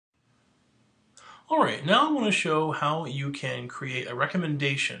Alright, now I want to show how you can create a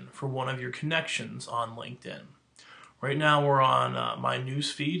recommendation for one of your connections on LinkedIn. Right now we're on my news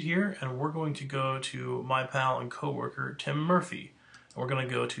feed here, and we're going to go to my pal and coworker Tim Murphy, and we're going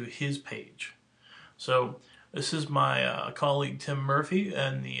to go to his page. So this is my colleague Tim Murphy,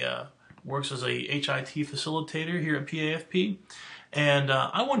 and he works as a HIT facilitator here at PAFP, and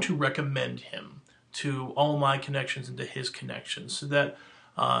I want to recommend him to all my connections and to his connections so that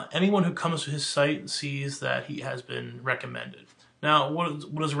anyone who comes to his site sees that he has been recommended. Now,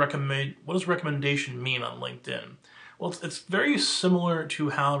 what does recommendation mean on LinkedIn? Well, it's very similar to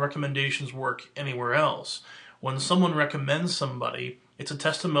how recommendations work anywhere else. When someone recommends somebody, it's a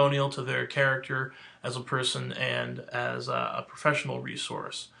testimonial to their character as a person and as a professional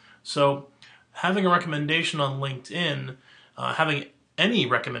resource. So having a recommendation on LinkedIn, having any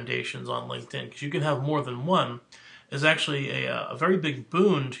recommendations on LinkedIn, because you can have more than one, is actually a very big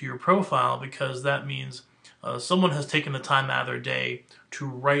boon to your profile, because that means someone has taken the time out of their day to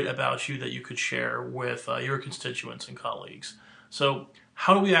write about you that you could share with your constituents and colleagues. So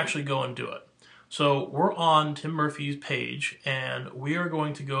how do we actually go and do it? So we're on Tim Murphy's page, and we are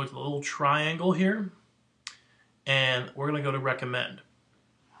going to go to the little triangle here, and we're going to go to recommend.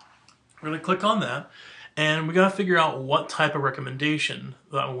 We're going to click on that, and we got to figure out what type of recommendation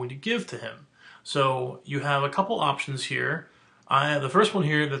that I'm going to give to him. So you have a couple options here. The first one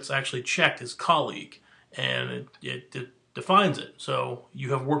here that's actually checked is colleague, and it defines it. So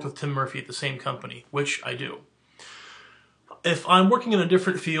you have worked with Tim Murphy at the same company, which I do. If I'm working in a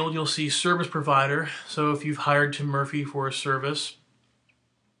different field, you'll see service provider. So if you've hired Tim Murphy for a service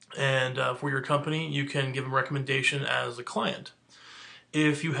and for your company, you can give him a recommendation as a client.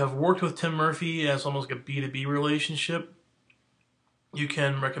 If you have worked with Tim Murphy as almost like a B2B relationship, you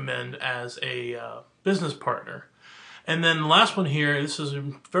can recommend as a business partner. And then the last one here, this is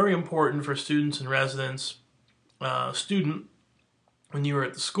very important for students and residents. Student, when you were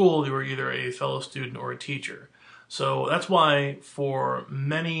at the school, you were either a fellow student or a teacher. So that's why for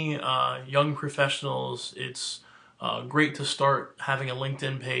many young professionals, it's great to start having a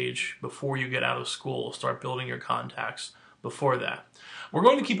LinkedIn page before you get out of school. Start building your contacts before that. We're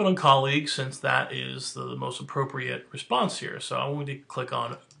going to keep it on colleagues since that is the most appropriate response here. So I'm going to click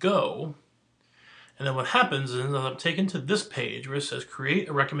on go. And then what happens is I'm taken to this page where it says create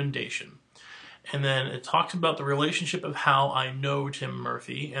a recommendation. And then it talks about the relationship of how I know Tim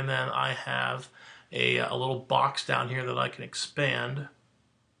Murphy. And then I have a little box down here that I can expand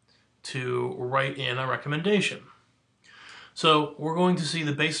to write in a recommendation. So we're going to see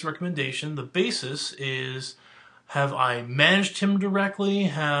the basic recommendation. The basis is, have I managed Tim directly?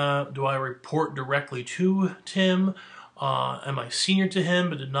 Do I report directly to Tim? Am I senior to him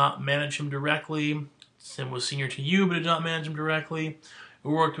but did not manage him directly? Tim was senior to you but did not manage him directly.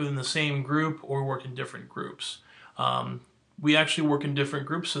 We worked within the same group, or we worked in different groups. We actually work in different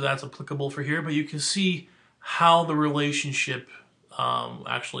groups, so that's applicable for here, but you can see how the relationship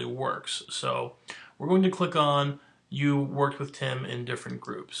actually works. So we're going to click on you worked with Tim in different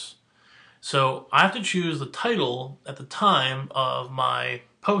groups. So I have to choose the title at the time of my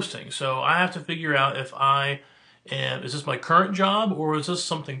posting. So I have to figure out if is this my current job or is this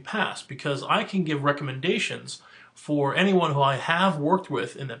something past? Because I can give recommendations for anyone who I have worked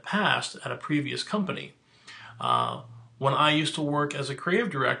with in the past at a previous company. When I used to work as a creative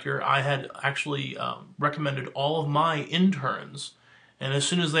director, I had actually recommended all of my interns. And as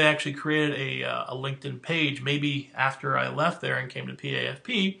soon as they actually created a LinkedIn page, maybe after I left there and came to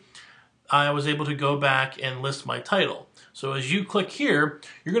PAFP, I was able to go back and list my title. So as you click here,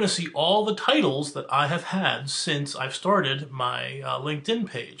 you're going to see all the titles that I have had since I've started my LinkedIn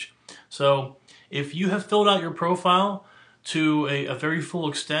page. So if you have filled out your profile to a very full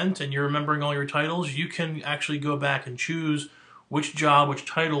extent and you're remembering all your titles, you can actually go back and choose which job, which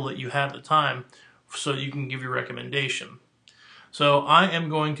title that you had at the time so you can give your recommendation. So I am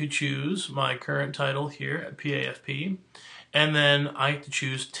going to choose my current title here at PAFP. And then I have to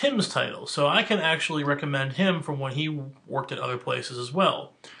choose Tim's title. So I can actually recommend him from when he worked at other places as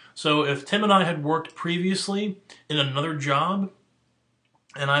well. So if Tim and I had worked previously in another job,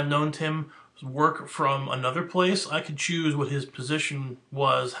 and I've known Tim work from another place, I could choose what his position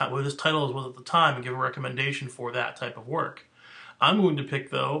was, what his title was at the time, and give a recommendation for that type of work. I'm going to pick,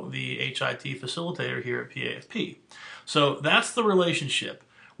 though, the HIT facilitator here at PAFP. So that's the relationship.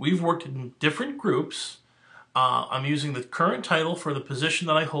 We've worked in different groups. I'm using the current title for the position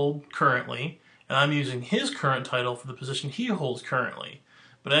that I hold currently, and I'm using his current title for the position he holds currently.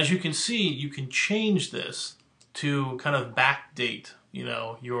 But as you can see, you can change this to kind of backdate,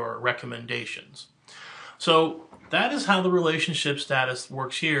 your recommendations. So that is how the relationship status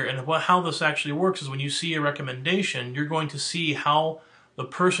works here. And how this actually works is when you see a recommendation, you're going to see how the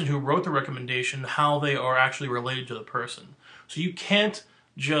person who wrote the recommendation, how they are actually related to the person. So you can't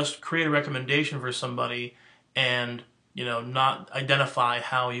just create a recommendation for somebody and not identify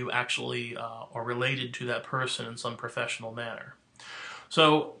how you actually are related to that person in some professional manner.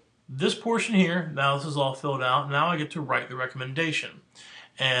 So this portion here, now this is all filled out. Now I get to write the recommendation.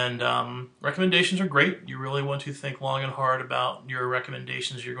 And recommendations are great. You really want to think long and hard about your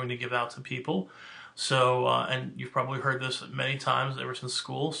recommendations you're going to give out to people. So, and you've probably heard this many times ever since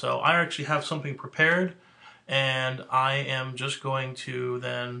school. So I actually have something prepared, and I am just going to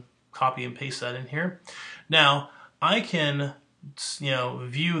then copy and paste that in here. Now, I can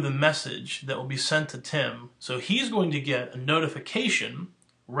view the message that will be sent to Tim. So he's going to get a notification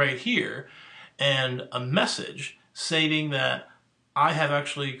right here and a message stating that I have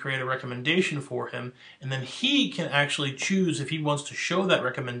actually created a recommendation for him, and then he can actually choose if he wants to show that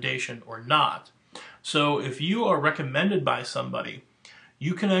recommendation or not. So if you are recommended by somebody,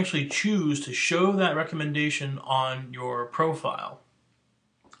 you can actually choose to show that recommendation on your profile.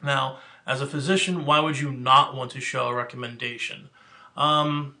 Now, as a physician, why would you not want to show a recommendation?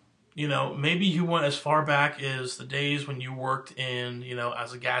 Maybe you went as far back as the days when you worked in,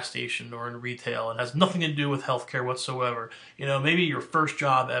 as a gas station or in retail, and has nothing to do with healthcare whatsoever. Maybe your first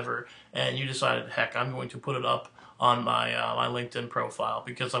job ever, and you decided, heck, I'm going to put it up on my my LinkedIn profile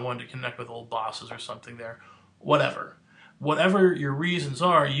because I wanted to connect with old bosses or something there. Whatever your reasons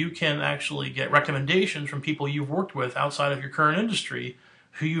are, you can actually get recommendations from people you've worked with outside of your current industry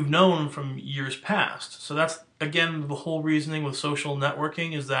who you've known from years past. So that's, again, the whole reasoning with social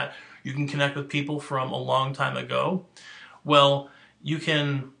networking, is that you can connect with people from a long time ago. Well, you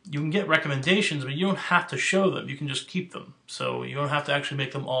can get recommendations, but you don't have to show them. You can just keep them. So you don't have to actually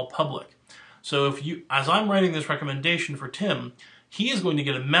make them all public. So as I'm writing this recommendation for Tim, he is going to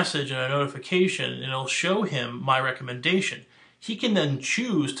get a message and a notification, and it'll show him my recommendation. He can then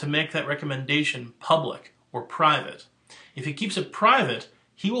choose to make that recommendation public or private. If he keeps it private,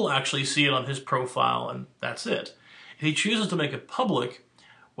 he will actually see it on his profile, and that's it. If he chooses to make it public,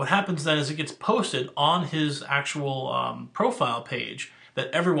 what happens then is it gets posted on his actual profile page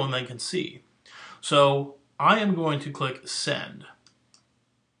that everyone then can see. So I am going to click send.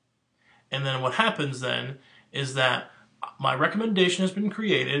 And then what happens then is that my recommendation has been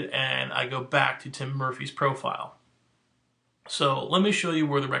created, and I go back to Tim Murphy's profile. So let me show you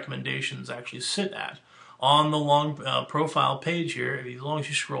where the recommendations actually sit at. On the long profile page here, as long as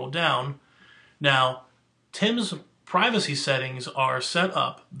you scroll down, now Tim's privacy settings are set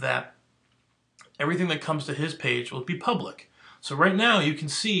up that everything that comes to his page will be public. So right now you can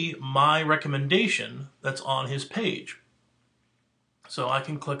see my recommendation that's on his page. So I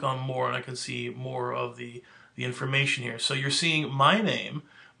can click on more, and I can see more of the information here. So you're seeing my name,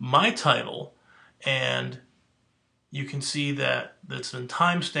 my title, and you can see that that's been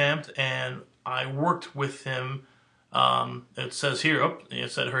time-stamped, and I worked with him. It says here,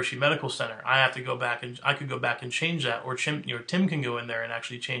 it said Hershey Medical Center. I have to go back, and I could go back and change that, or Tim can go in there and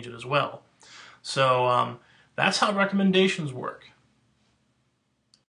actually change it as well. So that's how recommendations work.